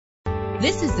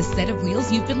This is the set of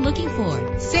wheels you've been looking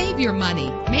for. Save your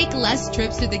money. Make less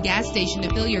trips to the gas station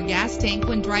to fill your gas tank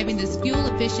when driving this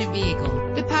fuel-efficient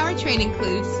vehicle. The powertrain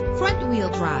includes front-wheel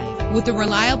drive with a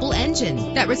reliable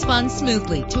engine that responds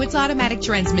smoothly to its automatic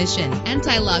transmission.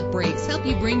 Anti-lock brakes help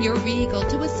you bring your vehicle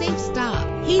to a safe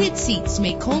stop. Heated seats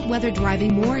make cold weather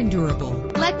driving more endurable.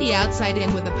 Let the outside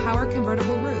in with a power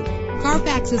convertible roof.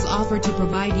 Carfax is offered to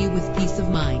provide you with peace of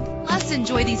mind. Plus,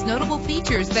 enjoy these notable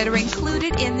features that are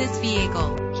included in this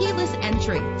vehicle: keyless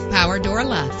entry, power door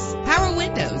locks, power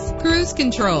windows, cruise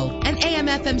control, an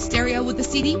AM/FM stereo with a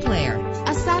CD player,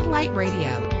 a satellite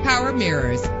radio, power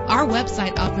mirrors. Our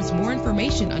website offers more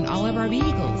information on all of our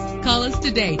vehicles. Call us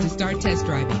today to start test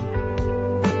driving.